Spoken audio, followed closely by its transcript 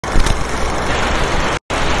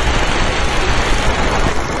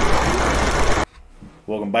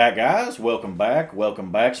Welcome back, guys. Welcome back.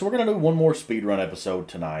 Welcome back. So we're going to do one more speedrun episode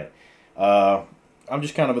tonight. I'm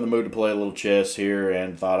just kind of in the mood to play a little chess here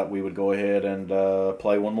and thought that we would go ahead and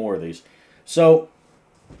play one more of these. So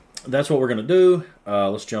that's what we're going to do.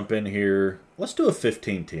 Let's jump in here. Let's do a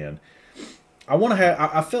 15-10.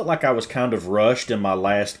 I felt like I was kind of rushed in my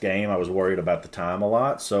last game. I was worried about the time a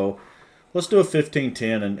lot. So let's do a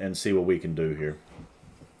 15-10 and see what we can do here.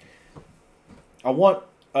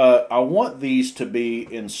 I want these to be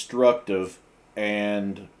instructive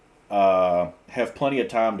and have plenty of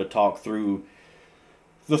time to talk through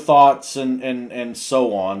the thoughts and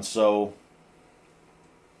so on. So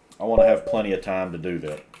I want to have plenty of time to do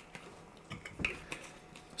that.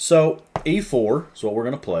 So E4 is what we're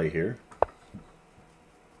going to play here.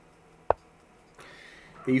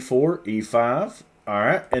 E4, E5. All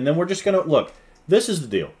right. And then we're just going to, look, this is the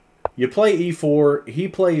deal. You play E4, he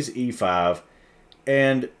plays E5,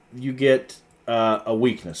 and you get a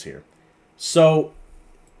weakness here. So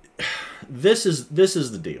this is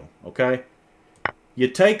the deal, okay? You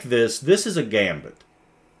take this. This is a gambit,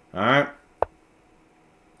 all right?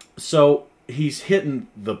 So he's hitting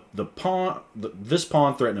the pawn, this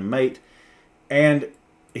pawn threatening mate, and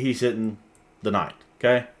he's hitting the knight,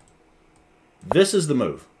 okay? This is the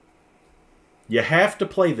move. You have to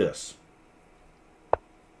play this.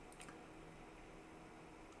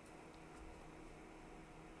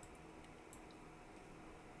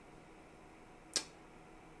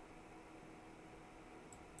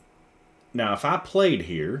 Now, if I played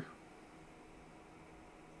here,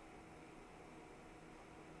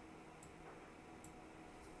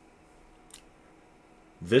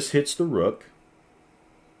 this hits the rook.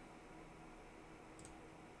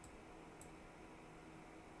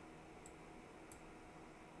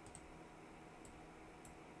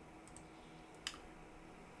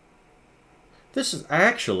 This is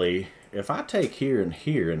actually, if I take here and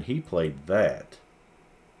he played that.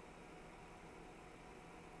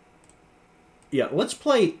 Yeah, let's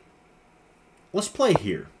play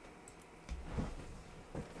here.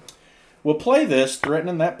 We'll play this,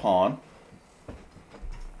 threatening that pawn.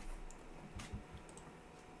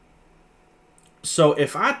 So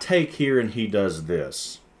if I take here and he does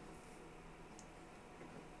this,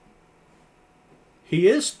 he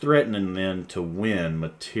is threatening then to win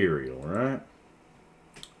material, right?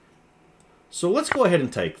 So let's go ahead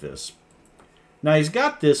and take this. Now he's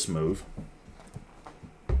got this move.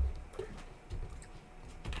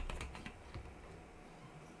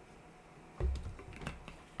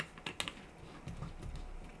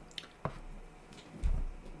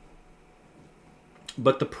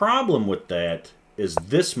 But the problem with that is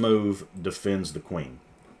this move defends the queen.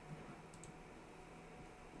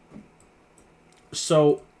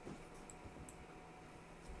 So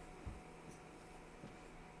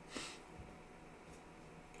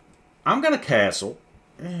I'm going to castle.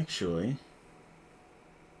 Actually,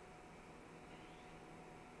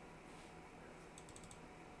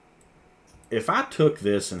 if I took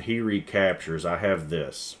this and he recaptures, I have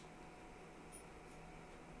this.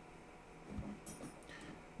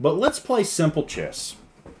 But let's play simple chess.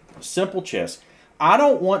 Simple chess. I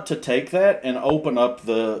don't want to take that and open up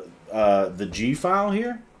the G file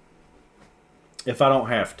here if I don't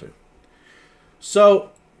have to. So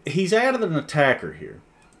he's added an attacker here.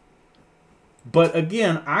 But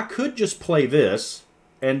again, I could just play this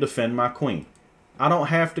and defend my queen. I don't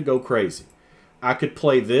have to go crazy. I could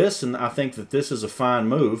play this, and I think that this is a fine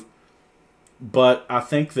move. But I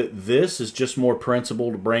think that this is just more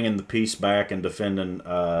principled, bringing the piece back and defending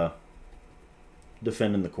the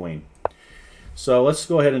queen. So let's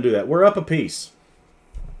go ahead and do that. We're up a piece.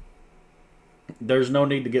 There's no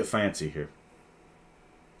need to get fancy here.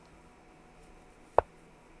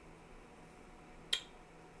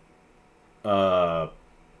 I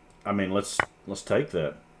mean, let's take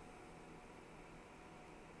that.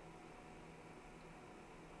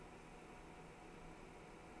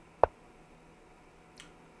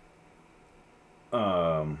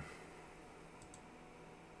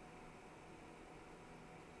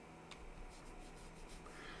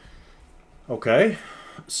 Okay,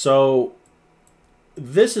 so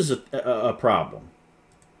this is a problem.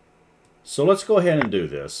 So let's go ahead and do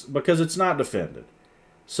this because it's not defended.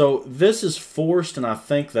 So this is forced, and I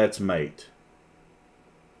think that's mate.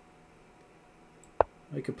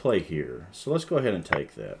 I could play here. So let's go ahead and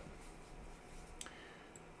take that.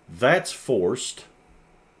 That's forced.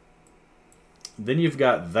 Then you've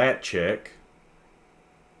got that check.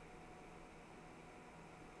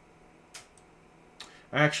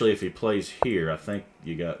 Actually, if he plays here, I think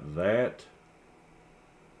you got that.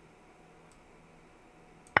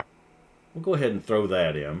 We'll go ahead and throw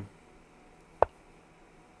that in.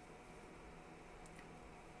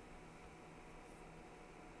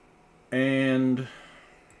 And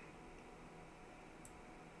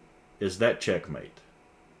is that checkmate?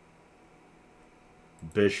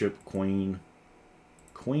 Bishop, queen,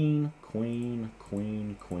 queen, queen,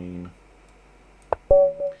 queen, queen.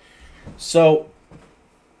 So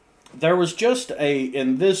there was just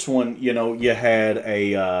in this one, you know, you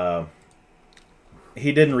had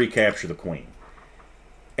he didn't recapture the queen.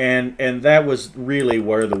 And that was really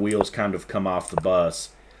where the wheels kind of come off the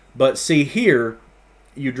bus. But see here,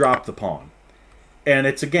 you drop the pawn. And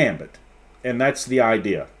it's a gambit. And that's the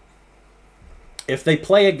idea. If they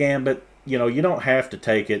play a gambit, you know, you don't have to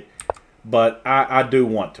take it. But I do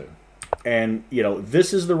want to. And, you know,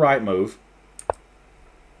 this is the right move.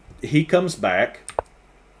 He comes back.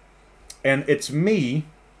 And it's me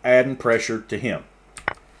adding pressure to him.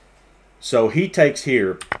 So he takes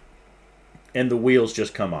here. And the wheels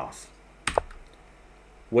just come off.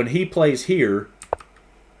 When he plays here,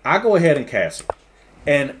 I go ahead and castle.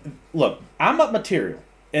 And look, I'm up material.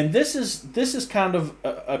 And this is kind of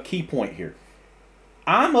a key point here.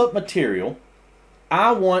 I'm up material.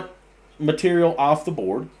 I want material off the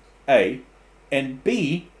board, A. And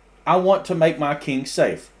B, I want to make my king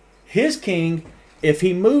safe. His king, if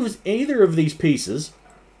he moves either of these pieces,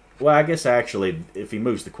 well, I guess actually, if he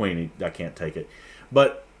moves the queen, I can't take it.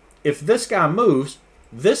 But if this guy moves,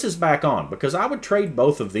 this is back on. Because I would trade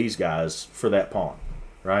both of these guys for that pawn.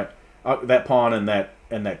 Right? That pawn and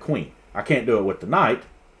that queen. I can't do it with the knight.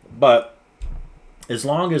 But as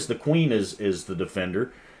long as the queen is the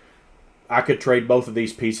defender, I could trade both of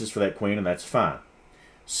these pieces for that queen, and that's fine.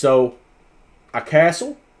 So I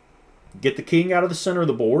castle, get the king out of the center of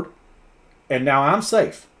the board, and now I'm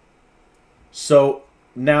safe. So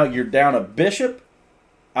now you're down a bishop.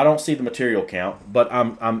 I don't see the material count, but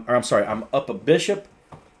I'm sorry, I'm up a bishop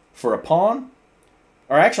for a pawn.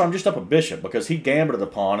 Or actually, I'm just up a bishop because he gambited a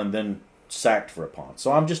pawn and then sacked for a pawn.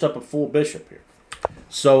 So I'm just up a full bishop here.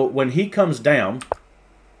 So when he comes down,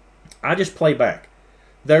 I just play back.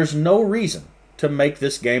 There's no reason to make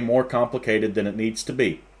this game more complicated than it needs to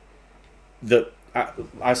be.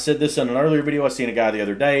 I said this in an earlier video. I seen a guy the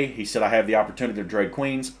other day. He said, I have the opportunity to trade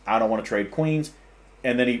queens. I don't want to trade queens.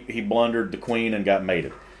 And then he blundered the queen and got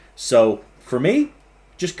mated. So for me,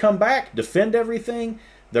 just come back, defend everything.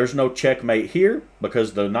 There's no checkmate here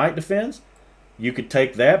because the knight defends. You could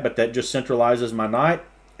take that, but that just centralizes my knight.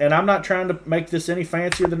 And I'm not trying to make this any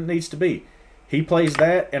fancier than it needs to be. He plays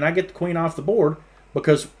that, and I get the queen off the board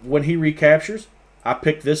because when he recaptures, I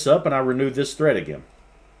pick this up and I renew this thread again.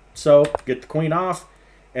 So get the queen off,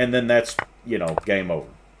 and then that's, you know, game over.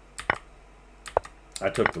 I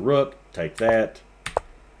took the rook, take that.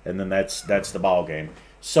 And then that's the ball game.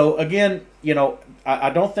 So again, you know, I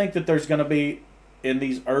don't think that there's going to be in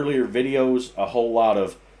these earlier videos a whole lot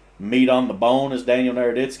of meat on the bone, as Daniel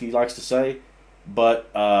Naroditsky likes to say. But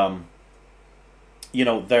you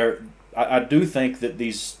know, I do think that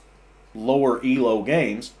these lower elo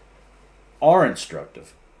games are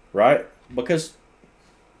instructive, right? Because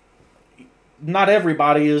not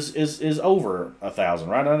everybody is over 1,000,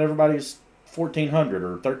 right? Not everybody's 1,400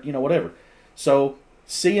 or 30, you know, whatever. So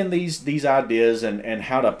seeing these ideas and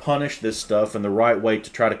how to punish this stuff and the right way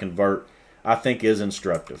to try to convert, I think is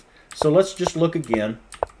instructive. So let's just look again.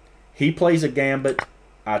 He plays a gambit.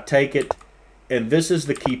 I take it. And this is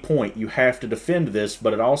the key point. You have to defend this,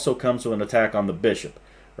 but it also comes with an attack on the bishop,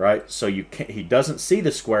 right? So he doesn't see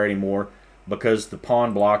the square anymore because the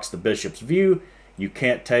pawn blocks the bishop's view. You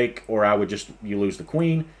can't take, or you lose the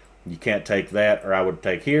queen. You can't take that, or I would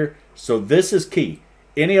take here. So this is key.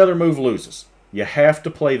 Any other move loses. You have to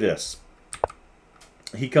play this.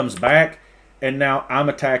 He comes back, and now I'm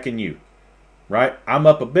attacking you, right? I'm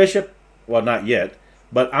up a bishop. Well, not yet,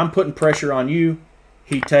 but I'm putting pressure on you.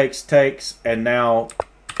 He takes, and now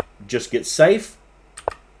just get safe.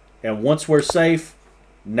 And once we're safe,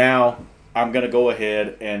 now I'm going to go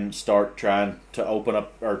ahead and start trying to open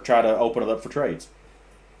up, or try to open it up for trades,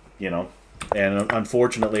 you know. And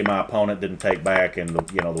unfortunately, my opponent didn't take back, and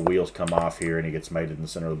the wheels come off here, and he gets mated in the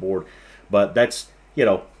center of the board. But that's,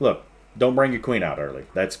 look, don't bring your queen out early.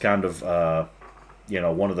 That's kind of,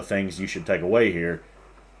 one of the things you should take away here.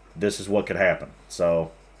 This is what could happen.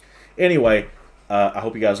 So, anyway, I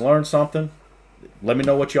hope you guys learned something. Let me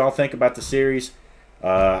know what y'all think about the series.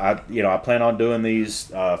 I plan on doing these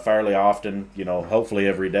fairly often, hopefully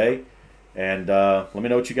every day. And let me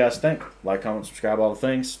know what you guys think. Like, comment, subscribe, all the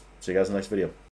things. See you guys in the next video.